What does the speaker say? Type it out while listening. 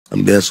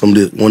I'm there.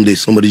 One day,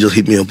 somebody just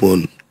hit me up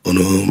on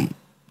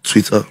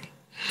Twitter.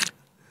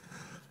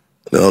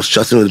 And I was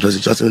chatting with the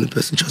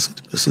person.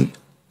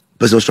 The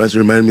person was trying to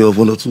remind me of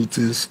one or two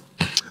things.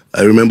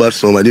 I remembered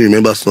some. I didn't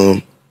remember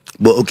some.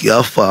 But okay,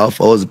 how far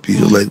was the piece?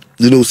 He was like,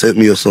 you know who sent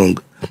me your song?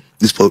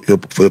 This for your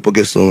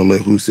pocket song. I'm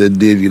like, who said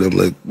David? I'm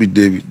like, with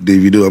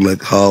Davido. I'm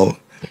like, how?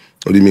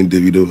 What do you mean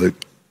Davido? Like,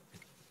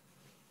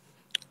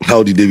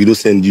 how did Davido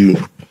send you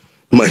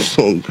my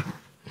song?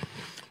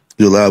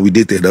 He was like, we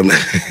dated. I'm like,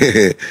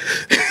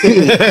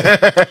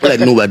 like,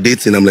 no, we're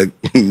dating. I'm like,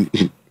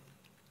 okay.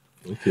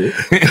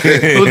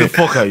 Who the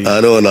fuck are you?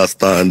 I don't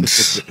understand.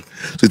 So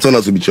it turned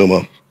out to be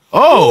Chioma.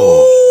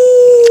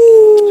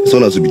 Oh! It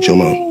turned out to be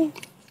Chioma.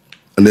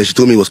 And then she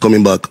told me he was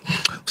coming back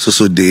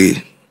so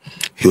day.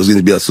 He was going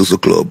to be at so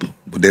club.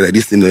 But then I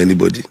didn't know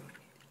anybody.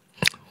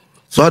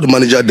 So I had the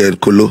manager there,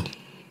 Kolo.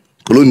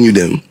 Kolo knew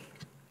them.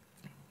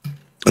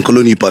 And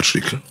Kolo knew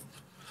Patrick.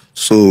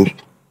 So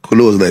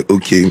Kolo was like,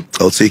 okay,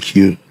 I'll take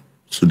you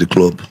to the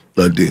club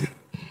that day.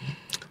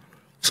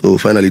 So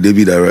finally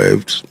David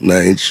arrived,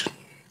 Nige.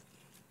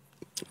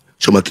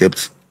 Chioma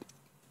kept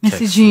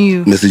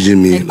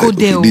messaging me. Like,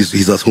 okay,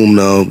 he's at home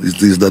now.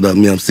 This, that.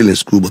 Me, I'm still in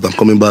school, but I'm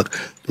coming back.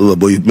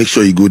 But you make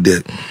sure you go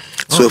there.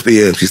 12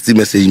 a.m. She still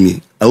messaging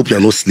me. I hope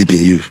you're not sleeping,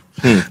 you.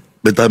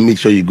 Better make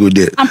sure you go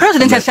there. I'm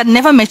President. She had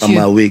never met you.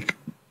 I'm awake.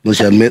 No,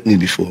 she had met me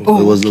before. It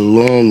was a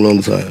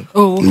long time.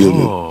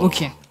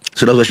 Okay.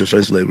 So that's why she was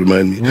trying to like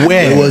remind me.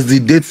 Where? It was the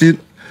dating.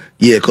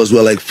 Yeah, because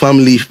we're like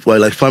family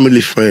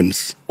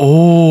friends.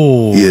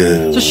 Oh.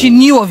 Yeah. So she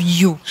knew of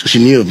you. So she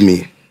knew of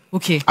me.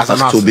 Okay. As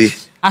Tobe.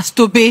 As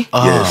Tobe?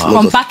 Yes.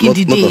 From back in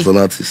the day. Not as an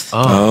artist.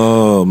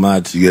 Oh,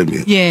 mad. You get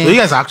me? Yeah. So you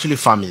guys are actually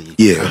family?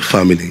 Yeah,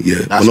 family.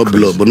 Yeah. That's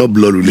but not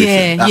blood related.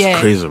 Yeah, That's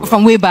crazy, bro.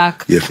 From way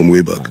back. Yeah, from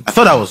way back. I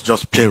thought that was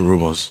just plain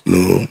rumors.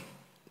 No.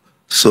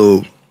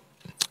 So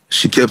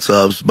she kept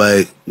us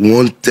by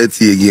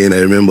 1:30 again. I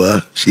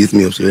remember she hit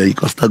me up. She said, you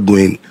can start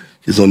going.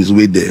 He's on his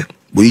way there.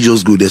 But you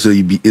just go there so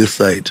you be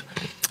inside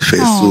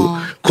first. Aww.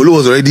 So Kolo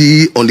was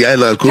already on the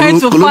island. Kolo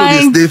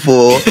didn't stay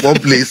for one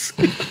place.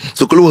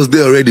 So Kolo was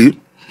there already.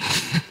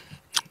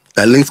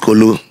 I linked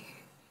Kolo.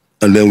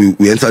 And then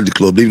we entered the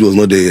club. David was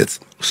not there yet.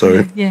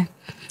 Sorry. Yeah.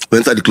 We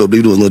entered the club.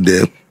 David was not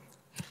there.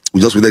 We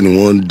just waited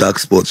in one dark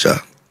spot, Sha.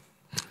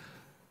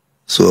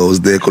 So I was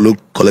there. Kolo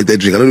collected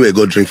drink. I don't know where I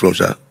got drink from,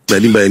 Sha. But I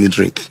didn't buy any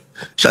drink.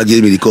 Sha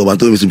gave me the cup and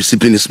told me to be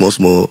sipping it small.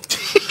 So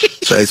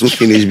I soon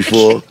finished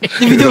before the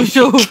video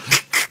show.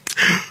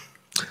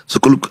 So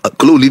Kolo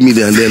will leave me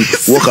there and then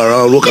walk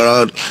around.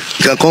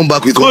 You can come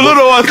back with one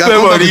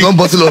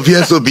bottle of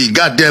VSOP.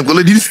 Goddamn,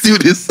 Kolo didn't steal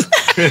this.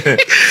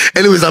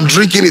 Anyways, I'm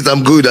drinking it.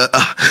 I'm good.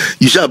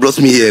 You should have brought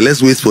me here.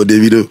 Let's wait for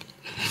Davido.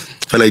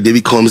 I feel like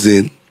David comes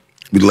in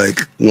with like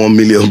 1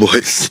 million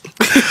boys.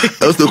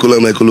 I was still Kolo,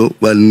 I'm like, Kolo,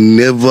 but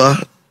never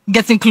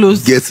getting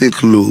close.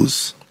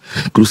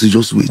 Kolo said,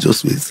 just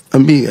wait. I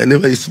mean, I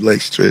never used to like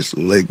stress.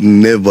 Like,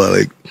 never.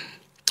 Like,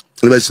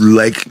 I never used to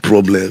like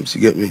problems.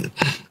 You get me?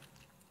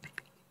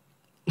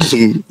 So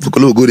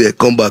Kolo will go there,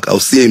 come back. I'll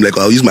see him. Like,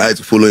 I'll use my eye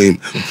to follow him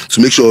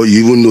to make sure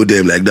you even know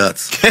them like that.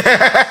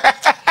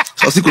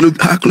 So I'll see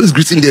Kolo's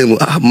greeting them.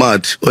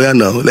 Mad. Oh yeah,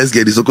 now let's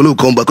get this. So Kolo will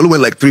come back. Kolo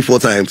went like 3-4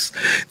 times.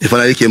 He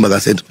finally came back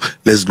and said,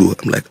 let's go.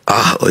 I'm like,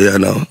 oh yeah,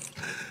 now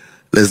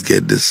let's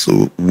get this.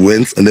 So we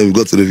went and then we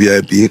got to the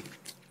VIP.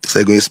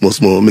 Started going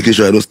small, making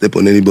sure I don't step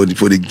on anybody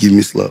before they give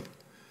me slap.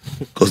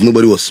 Because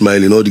nobody was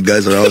smiling. All the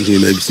guys around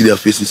him, like, you see their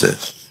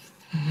faces.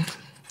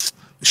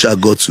 Sha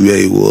got to where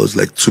he was,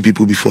 like 2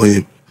 people before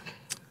him.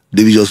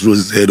 David just rose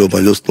his head up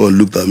and just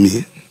looked at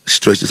me,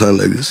 stretched his hand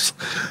like this.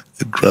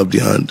 I grabbed the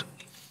hand.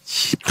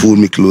 He pulled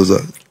me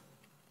closer.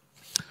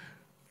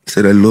 He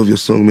said, I love your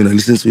song, man. I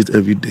listen to it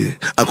every day.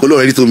 And Kolo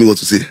already told me what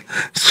to say.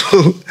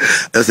 So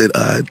I said,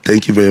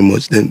 thank you very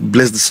much. Then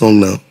bless the song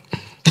now.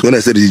 So when I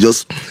said it, he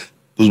just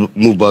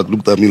moved back,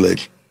 looked at me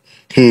like,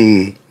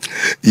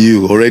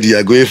 you already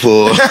are going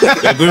for...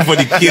 You're going for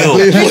the kill.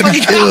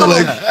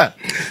 Like,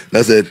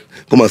 I said,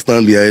 come and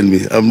stand behind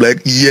me. I'm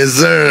like, yes,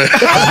 sir.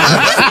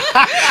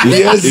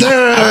 Yes,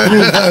 sir.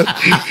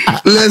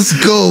 Let's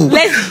go.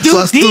 Let's do so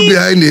I stood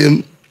behind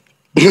him.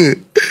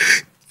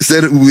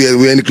 Said we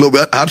were in the club.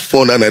 I had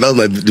fun that night. That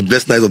was the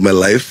best night of my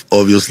life,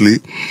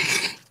 obviously.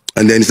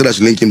 And then he said I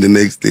should link him the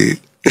next day.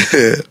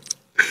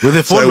 With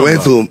the phone so I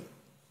went home.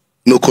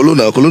 No, Kolo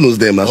knows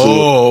them.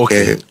 Oh,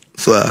 okay.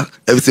 So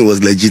everything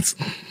was legit.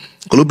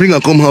 Kolo, bring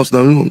and come house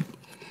now.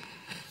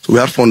 So we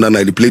had fun that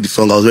night. They played the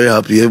song. I was very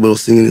happy. Everybody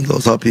was singing it. I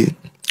was happy.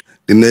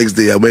 The next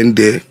day, I went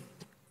there.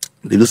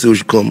 They just said we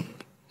should come.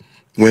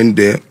 Went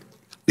there.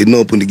 They did not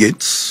open the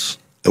gates.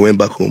 I went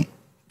back home.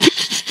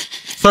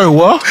 Sorry,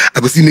 what? I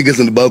could see niggas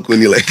on the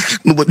balcony like,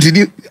 nobody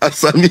didn't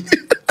answer me.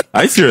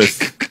 Are you serious?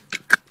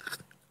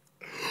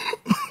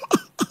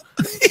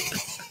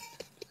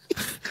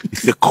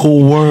 It's a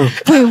cold world.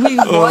 Wait,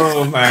 what?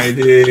 Oh my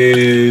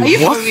days. Are you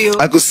for real?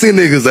 I could see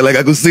niggas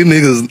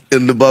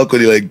in the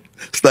balcony like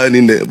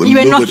standing there. But you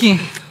were knocking.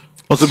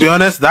 Well, to be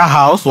honest, that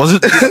house, was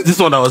it this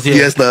one that was here?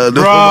 Yes,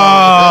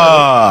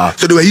 Bruh.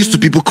 so they were used to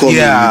people coming.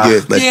 Yeah.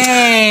 Yeah. Like,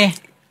 yeah.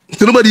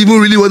 So nobody even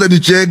really wanted to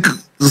check.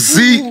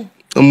 See,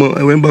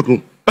 I went back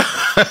home.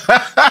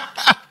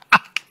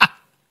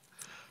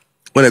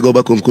 When I go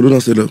back home, Corona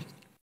said,